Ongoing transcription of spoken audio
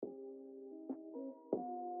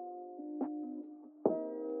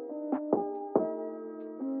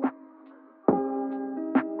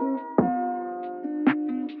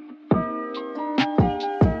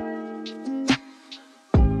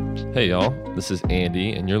Hey, y'all, this is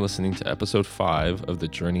Andy, and you're listening to episode 5 of the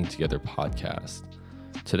Journey Together podcast.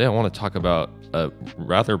 Today, I want to talk about a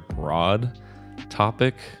rather broad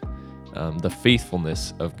topic, the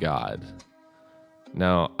faithfulness of God.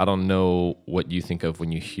 Now, I don't know what you think of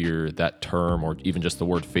when you hear that term, or even just the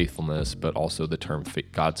word faithfulness, but also the term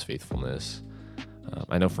God's faithfulness.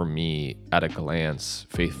 I know for me, at a glance,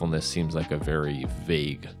 faithfulness seems like a very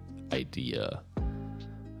vague idea.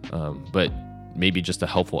 But maybe just a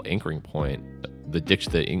helpful anchoring point,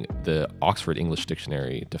 the Oxford English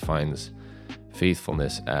Dictionary defines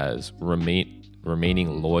faithfulness as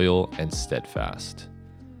remaining loyal and steadfast.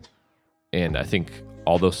 And I think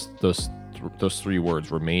all those three words,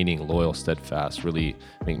 remaining loyal, steadfast, really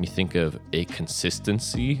make me think of a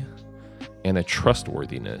consistency and a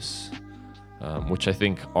trustworthiness, which I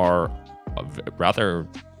think are rather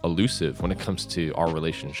elusive when it comes to our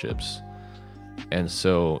relationships. And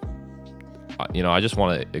so, I just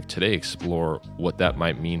want to today explore what that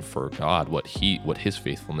might mean for God, what his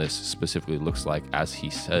faithfulness specifically looks like as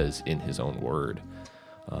he says in his own word,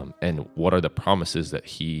 and what are the promises that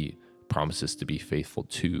he promises to be faithful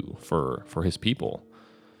to for his people.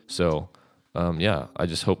 So, I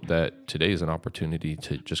just hope that today is an opportunity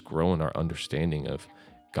to just grow in our understanding of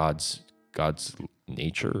God's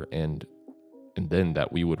nature, and then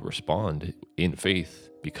that we would respond in faith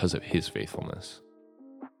because of his faithfulness.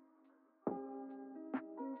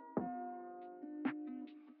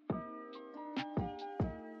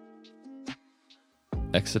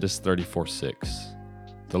 Exodus 34:6.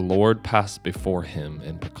 The Lord passed before him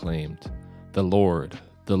and proclaimed, the Lord,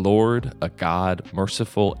 a God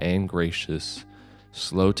merciful and gracious,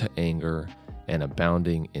 slow to anger, and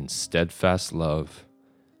abounding in steadfast love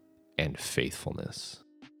and faithfulness.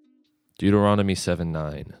 Deuteronomy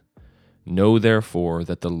 7:9. Know therefore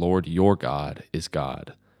that the Lord your God is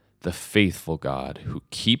God, the faithful God who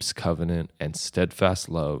keeps covenant and steadfast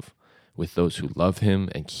love with those who love him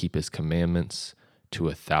and keep his commandments to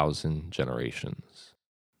 1,000 generations.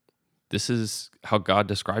 This is how God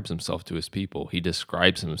describes himself to his people. He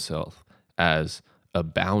describes himself as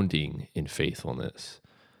abounding in faithfulness,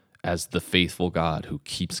 as the faithful God who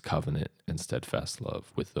keeps covenant and steadfast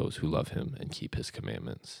love with those who love him and keep his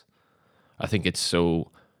commandments. I think it's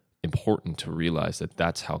so important to realize that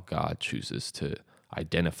that's how God chooses to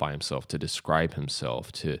identify himself, to describe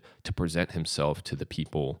himself, to present himself to the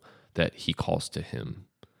people that he calls to him.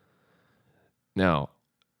 Now,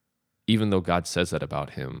 even though God says that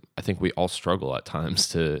about him, I think we all struggle at times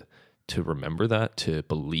to remember that, to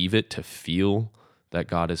believe it, to feel that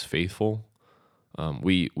God is faithful.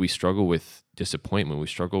 We struggle with disappointment. We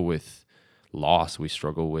struggle with loss. We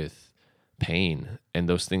struggle with pain. And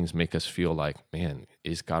those things make us feel like, man,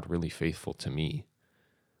 is God really faithful to me?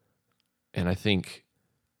 And I think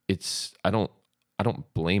I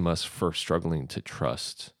don't blame us for struggling to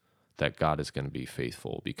trust that God is going to be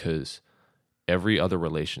faithful, because every other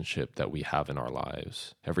relationship that we have in our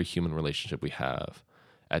lives, every human relationship we have,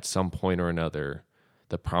 at some point or another,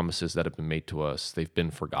 the promises that have been made to us, they've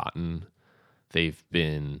been forgotten. They've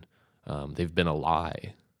been a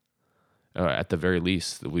lie. At the very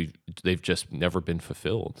least, they've just never been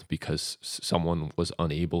fulfilled because someone was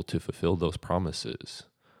unable to fulfill those promises.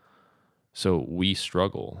 So we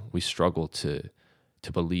struggle. We struggle to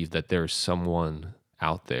believe that there's someone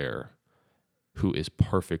out there who is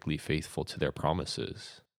perfectly faithful to their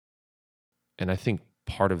promises. And I think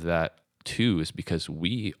part of that too is because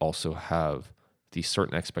we also have these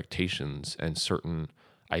certain expectations and certain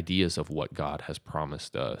ideas of what God has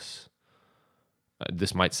promised us.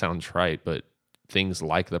 This might sound trite, but things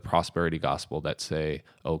like the prosperity gospel that say,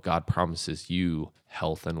 oh, God promises you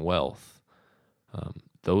health and wealth.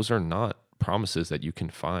 Those are not promises that you can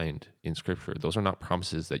find in Scripture. Those are not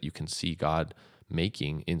promises that you can see God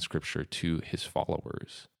making in Scripture to his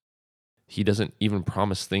followers. He doesn't even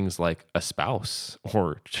promise things like a spouse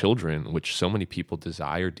or children, which so many people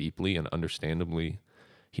desire deeply and understandably.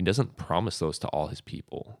 He doesn't promise those to all his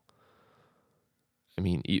people. I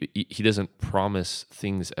mean, he doesn't promise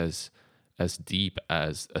things as deep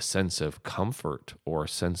as a sense of comfort or a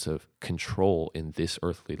sense of control in this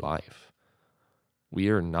earthly life. We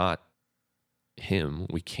are not him.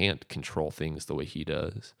 We can't control things the way he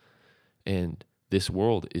does. And this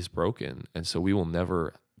world is broken, and so we will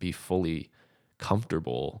never be fully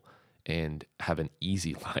comfortable and have an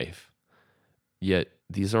easy life. Yet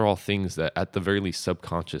these are all things that at the very least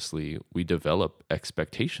subconsciously we develop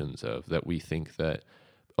expectations of, that we think that,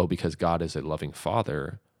 oh, because God is a loving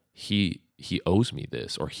father, he owes me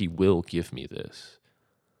this, or he will give me this.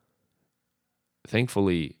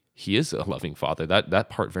 Thankfully, he is a loving father. That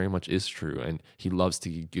part very much is true, and he loves to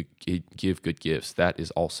give good gifts. That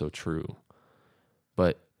is also true.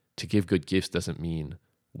 But to give good gifts doesn't mean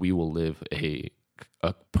we will live a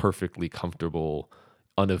perfectly comfortable,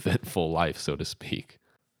 uneventful life, so to speak.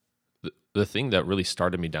 The thing that really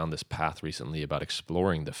started me down this path recently about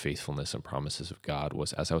exploring the faithfulness and promises of God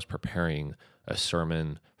was as I was preparing a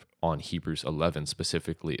sermon on Hebrews 11,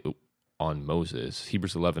 specifically on Moses.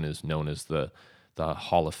 Hebrews 11 is known as the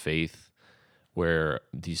Hall of Faith, where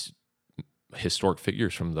these historic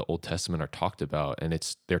figures from the Old Testament are talked about,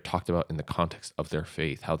 and they're talked about in the context of their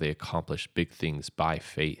faith, how they accomplished big things by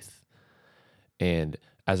faith. And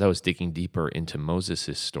as I was digging deeper into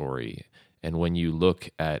Moses' story, and when you look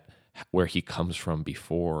at where he comes from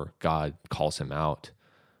before God calls him out,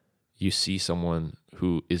 you see someone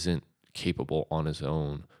who isn't capable on his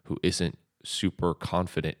own, who isn't super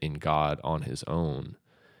confident in God on his own.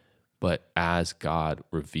 But as God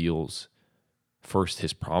reveals first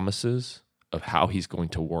his promises of how he's going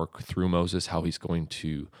to work through Moses, how he's going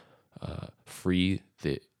to free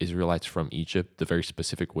the Israelites from Egypt, the very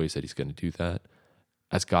specific ways that he's going to do that,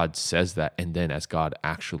 as God says that, and then as God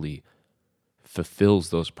actually fulfills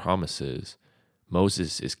those promises,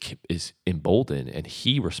 Moses is emboldened, and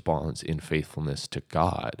he responds in faithfulness to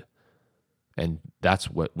God. And that's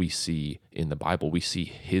what we see in the Bible. We see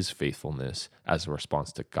his faithfulness as a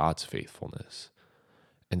response to God's faithfulness.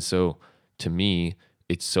 And so to me,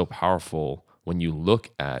 it's so powerful when you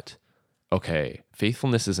look at, okay,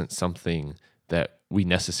 faithfulness isn't something that we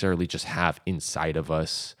necessarily just have inside of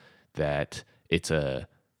us, that it's a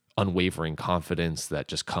unwavering confidence that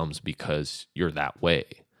just comes because you're that way.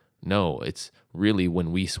 No, it's really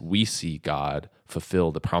when we see God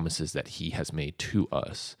fulfill the promises that he has made to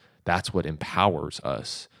us. That's what empowers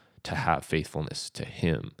us to have faithfulness to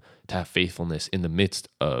him, to have faithfulness in the midst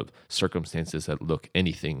of circumstances that look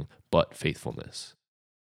anything but faithfulness.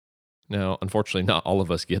 Now, unfortunately, not all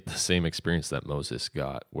of us get the same experience that Moses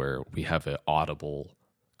got, where we have an audible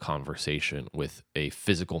conversation with a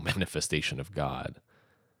physical manifestation of God.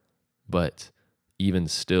 But even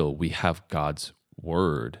still, we have God's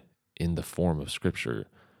word in the form of Scripture.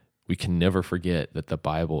 We can never forget that the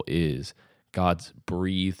Bible is God's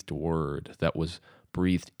breathed word that was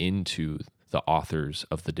breathed into the authors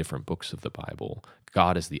of the different books of the Bible.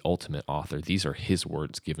 God is the ultimate author. These are his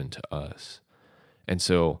words given to us. And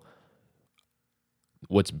so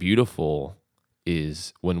what's beautiful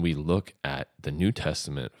is when we look at the New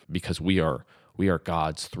Testament, because we are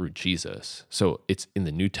God's through Jesus. So it's in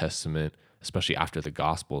the New Testament, especially after the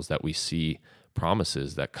Gospels, that we see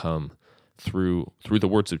promises that come through the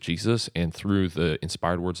words of Jesus and through the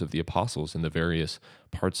inspired words of the apostles in the various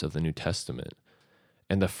parts of the New Testament.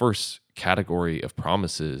 And the first category of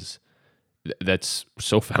promises that's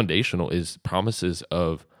so foundational is promises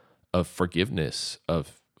of forgiveness,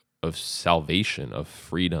 of salvation, of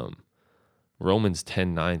freedom. Romans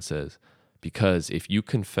 10:9 says, "Because if you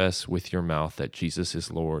confess with your mouth that Jesus is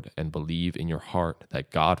Lord and believe in your heart that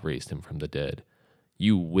God raised him from the dead,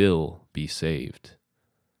 you will be saved."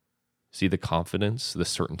 See the confidence, the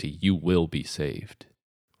certainty, you will be saved.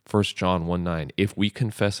 1 John 1:9, "If we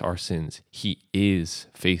confess our sins, he is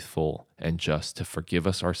faithful and just to forgive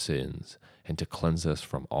us our sins and to cleanse us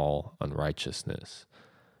from all unrighteousness."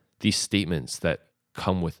 These statements that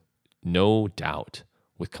come with no doubt,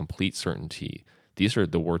 with complete certainty, these are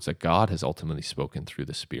the words that God has ultimately spoken through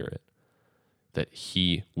the Spirit, that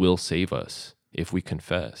he will save us if we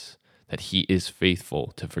confess, that he is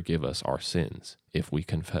faithful to forgive us our sins if we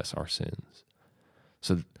confess our sins.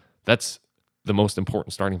 So that's the most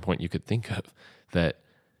important starting point you could think of, that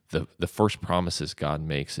the first promises God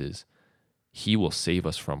makes is he will save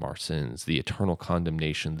us from our sins, the eternal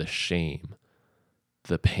condemnation, the shame,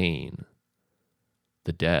 the pain,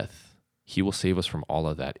 the death. He will save us from all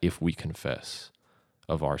of that if we confess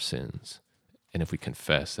of our sins and if we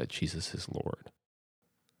confess that Jesus is Lord.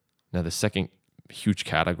 Now, the second huge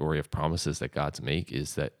category of promises that God's make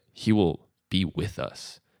is that he will be with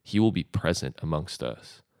us. He will be present amongst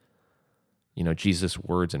us. You know, Jesus'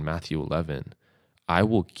 words in Matthew 11, "I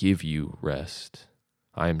will give you rest.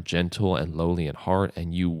 I am gentle and lowly in heart,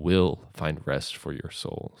 and you will find rest for your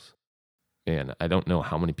souls." And I don't know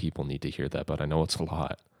how many people need to hear that, but I know it's a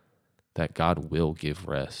lot. That God will give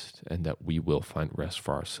rest and that we will find rest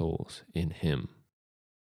for our souls in him.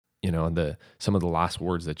 You know, some of the last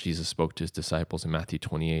words that Jesus spoke to his disciples in Matthew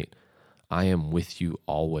 28, "I am with you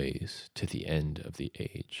always to the end of the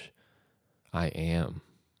age." I am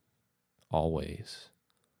always.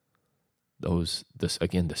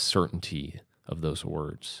 Again, the certainty of those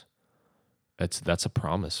words. That's a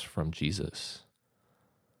promise from Jesus.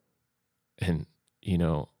 And, you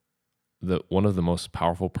know, one of the most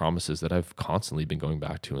powerful promises that I've constantly been going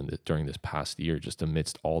back to during this past year, just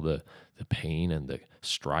amidst all the pain and the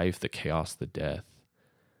strife, the chaos, the death,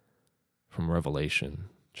 from Revelation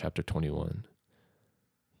chapter 21.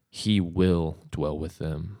 He will dwell with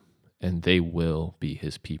them, and they will be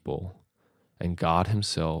his people, and God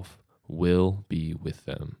himself will be with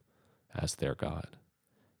them as their God.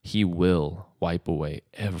 He will wipe away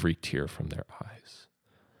every tear from their eyes,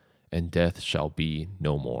 and death shall be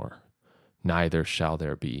no more. Neither shall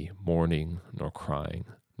there be mourning, nor crying,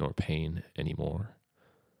 nor pain anymore.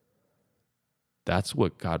 That's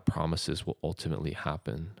what God promises will ultimately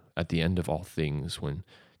happen at the end of all things, when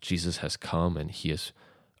Jesus has come and he has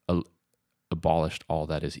abolished all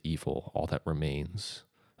that is evil, all that remains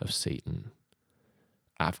of Satan.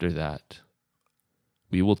 After that,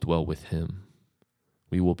 we will dwell with him.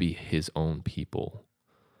 We will be his own people,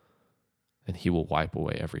 and he will wipe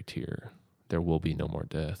away every tear. There will be no more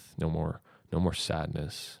death, no more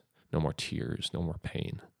sadness, no more tears, no more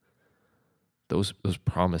pain. Those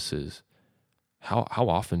promises, how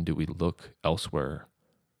often do we look elsewhere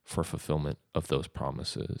for fulfillment of those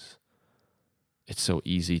promises? It's so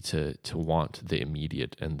easy to want the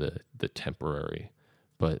immediate and the temporary,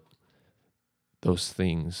 but those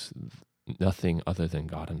things, nothing other than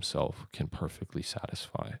God himself can perfectly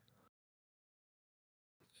satisfy.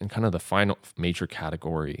 And kind of the final major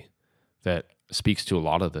category that speaks to a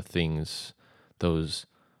lot of the things, those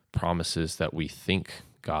promises that we think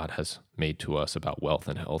God has made to us about wealth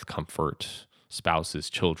and health, comfort, spouses,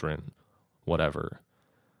 children, whatever.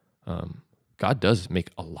 God does make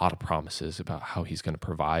a lot of promises about how he's going to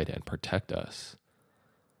provide and protect us.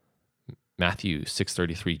 Matthew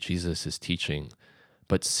 6:33, Jesus is teaching,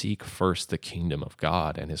 but seek first the kingdom of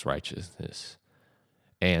God and his righteousness,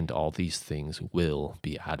 and all these things will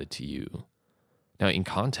be added to you. Now, in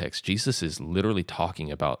context, Jesus is literally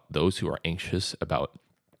talking about those who are anxious about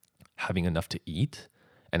having enough to eat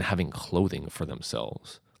and having clothing for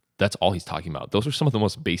themselves. That's all he's talking about. Those are some of the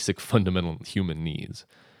most basic, fundamental human needs.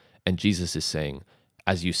 And Jesus is saying,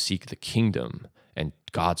 as you seek the kingdom and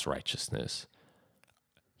God's righteousness,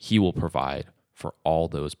 he will provide for all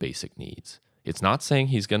those basic needs. It's not saying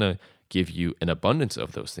he's going to give you an abundance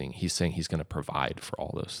of those things. He's saying he's going to provide for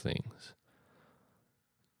all those things.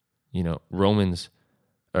 You know,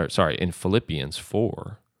 in Philippians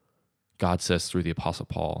 4, God says through the Apostle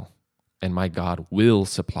Paul, and my God will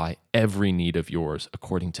supply every need of yours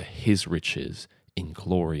according to his riches in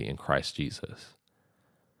glory in Christ Jesus.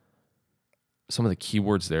 Some of the key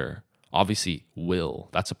words there, obviously, will.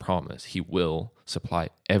 That's a promise. He will supply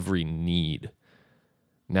every need.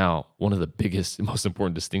 Now, one of the biggest, most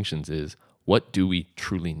important distinctions is, what do we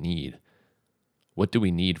truly need? What do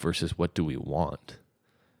we need versus what do we want?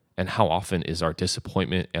 And how often is our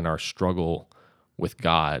disappointment and our struggle with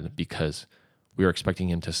God because we are expecting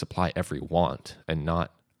him to supply every want and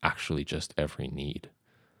not actually just every need?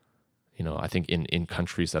 You know, I think in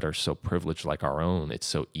countries that are so privileged like our own, it's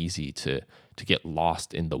so easy to get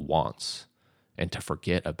lost in the wants and to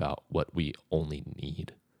forget about what we only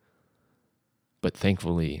need. But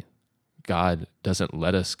thankfully, God doesn't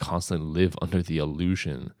let us constantly live under the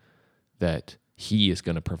illusion that he is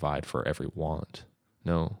going to provide for every want.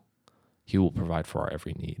 No, he will provide for our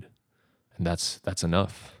every need. And that's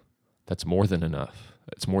enough. That's more than enough.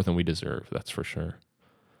 It's more than we deserve, that's for sure.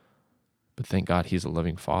 But thank God he's a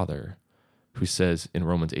loving Father who says in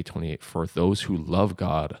Romans 8:28, for those who love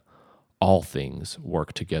God, all things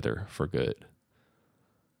work together for good.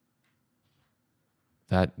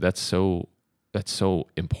 That's so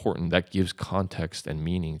important. That gives context and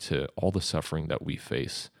meaning to all the suffering that we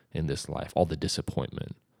face in this life, all the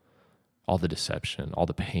disappointment, all the deception, all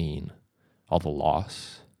the pain, all the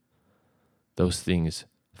loss. Those things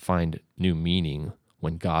find new meaning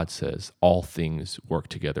when God says all things work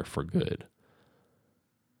together for good.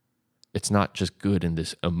 It's not just good in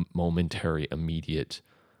this momentary, immediate,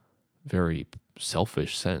 very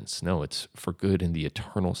selfish sense. No, it's for good in the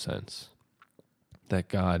eternal sense, that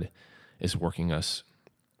God is working us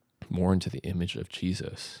more into the image of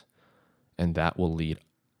Jesus, and that will lead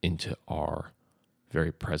into our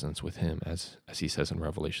very presence with him, as he says in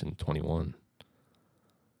Revelation 21.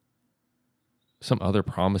 Some other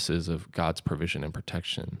promises of God's provision and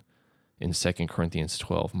protection in 2 Corinthians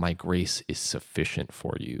 12, my grace is sufficient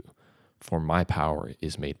for you, for my power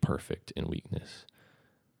is made perfect in weakness.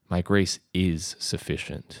 My grace is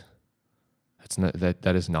sufficient.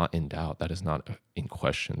 That is not in doubt. That is not in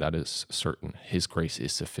question. That is certain. His grace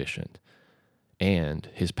is sufficient, and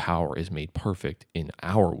his power is made perfect in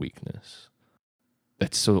our weakness.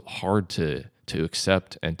 That's so hard to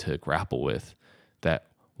accept and to grapple with, that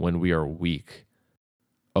when we are weak,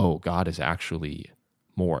 oh, God is actually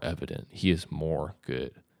more evident. He is more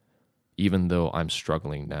good. Even though I'm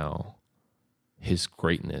struggling now, his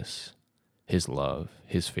greatness, his love,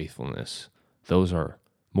 his faithfulness, those are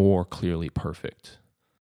more clearly perfect.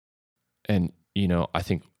 And, I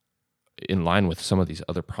think in line with some of these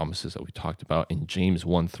other promises that we talked about in James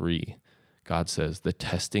 1:3, God says, the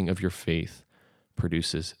testing of your faith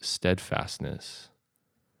produces steadfastness.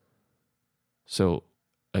 So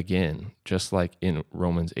again, just like in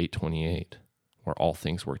Romans 8:28, where all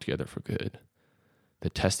things work together for good, the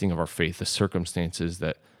testing of our faith, the circumstances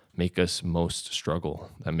that make us most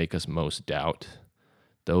struggle, that make us most doubt,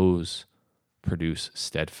 those produce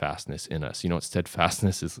steadfastness in us. You know what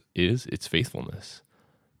steadfastness is? It's faithfulness.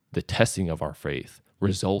 The testing of our faith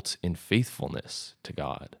results in faithfulness to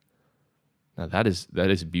God. Now that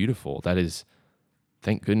is beautiful. That is,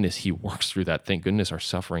 thank goodness he works through that. Thank goodness our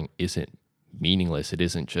suffering isn't meaningless. It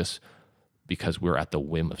isn't just because we're at the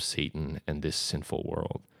whim of Satan and this sinful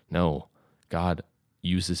world. No, God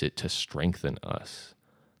uses it to strengthen us.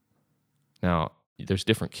 Now, there's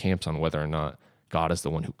different camps on whether or not God is the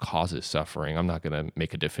one who causes suffering. I'm not going to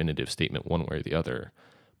make a definitive statement one way or the other,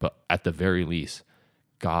 but at the very least,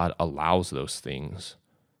 God allows those things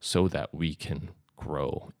so that we can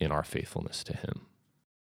grow in our faithfulness to him.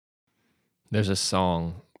 There's a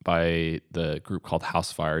song by the group called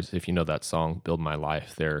Housefires. If you know that song, Build My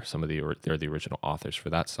Life, they're the original authors for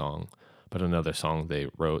that song. But another song they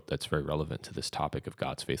wrote that's very relevant to this topic of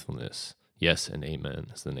God's faithfulness, Yes and Amen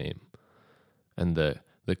is the name. And the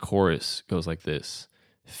chorus goes like this: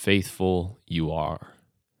 faithful you are,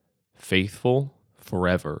 faithful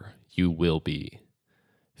forever you will be.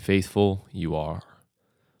 Faithful you are,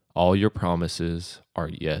 all your promises are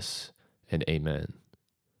yes and amen.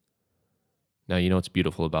 Now, what's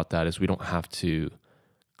beautiful about that is we don't have to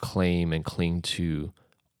claim and cling to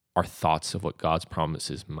our thoughts of what God's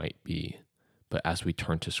promises might be. But as we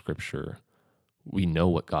turn to Scripture, we know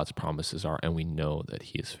what God's promises are, and we know that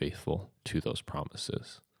he is faithful to those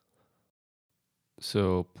promises.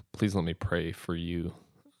 So please let me pray for you.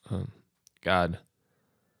 God,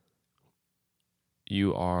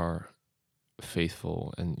 you are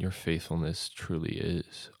faithful, and your faithfulness truly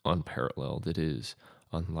is unparalleled. It is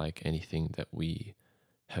unlike anything that we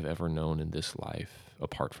have ever known in this life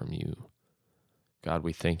apart from you. God,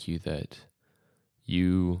 we thank you that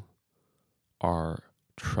you are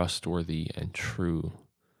trustworthy and true,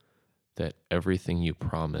 that everything you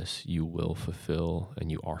promise you will fulfill,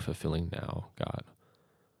 and you are fulfilling now, God.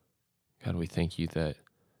 God, we thank you that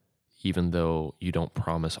even though you don't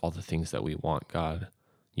promise all the things that we want, God,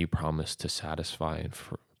 you promise to satisfy and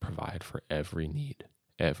provide for every need,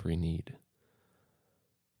 every need.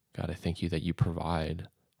 God, I thank you that you provide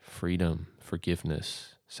freedom,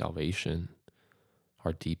 forgiveness, salvation,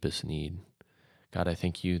 our deepest need. God, I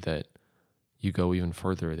thank you that you go even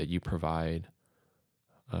further, that you provide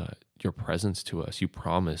your presence to us. You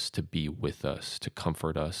promise to be with us, to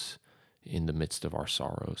comfort us in the midst of our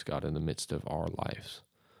sorrows, God, in the midst of our lives.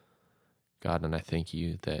 God, and I thank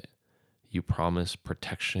you that you promise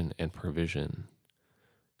protection and provision,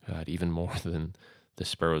 God, even more than the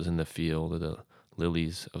sparrows in the field or the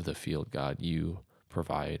lilies of the field, God, you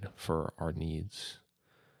provide for our needs.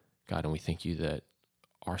 God, and we thank you that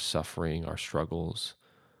our suffering, our struggles,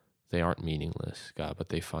 they aren't meaningless, God, but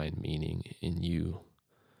they find meaning in you.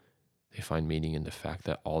 They find meaning in the fact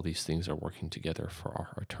that all these things are working together for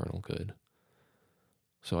our eternal good.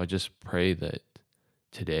 So I just pray that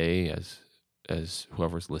today, as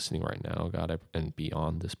whoever's listening right now, God, and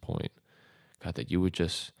beyond this point, God, that you would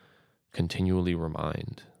just continually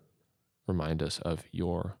remind us of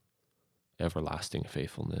your everlasting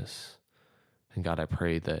faithfulness. And God, I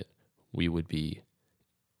pray that we would be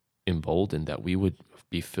emboldened, that we would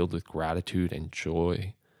be filled with gratitude and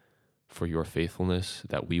joy for your faithfulness,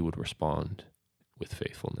 that we would respond with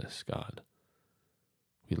faithfulness, God.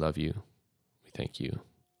 We love you. We thank you.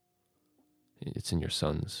 It's in your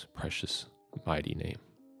Son's precious, mighty name,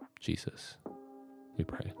 Jesus, we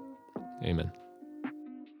pray. Amen.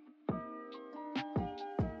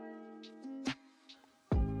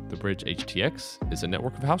 The Bridge HTX is a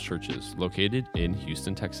network of house churches located in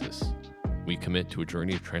Houston, Texas. We commit to a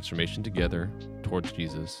journey of transformation together towards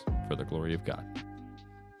Jesus for the glory of God.